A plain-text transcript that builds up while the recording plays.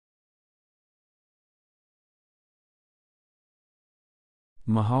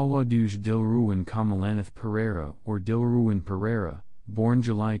Is Dilruwan Perera, or Dilruwan Perera, born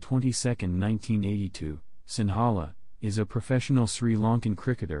July 22, 1982, Sinhala, is a professional Sri Lankan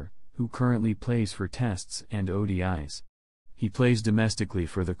cricketer, who currently plays for Tests and ODIs. He plays domestically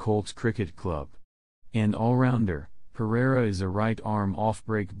for the Colts Cricket Club. An all-rounder, Perera is a right-arm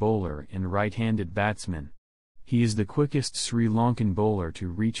off-break bowler and right-handed batsman. He is the quickest Sri Lankan bowler to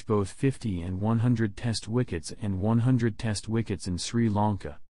reach both 50 and 100 Test wickets and 100 Test wickets in Sri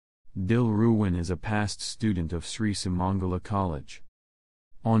Lanka. Dilruwan is a past student of Sri Sumangala College.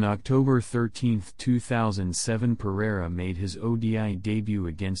 On October 13, 2007, Perera made his ODI debut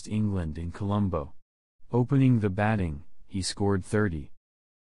against England in Colombo. Opening the batting, he scored 30.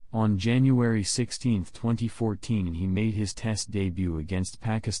 On January 16, 2014, he made his Test debut against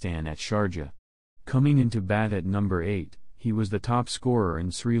Pakistan at Sharjah. Coming into bat at number 8, he was the top scorer in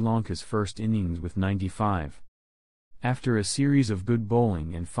Sri Lanka's first innings with 95. After a series of good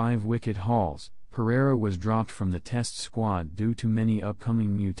bowling and 5-wicket hauls, Perera was dropped from the Test squad due to many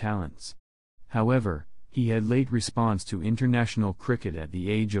upcoming new talents. However, he had late response to international cricket at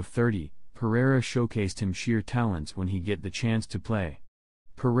the age of 30. Perera showcased him sheer talents when he get the chance to play.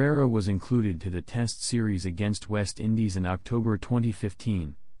 Perera was included to the Test series against West Indies in October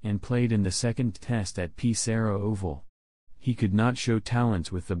 2015, and played in the second Test at Pesara Oval. He could not show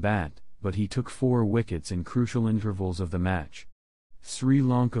talents with the bat, but he took 4 wickets in crucial intervals of the match. Sri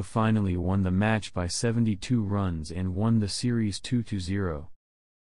Lanka finally won the match by 72 runs and won the series 2-0.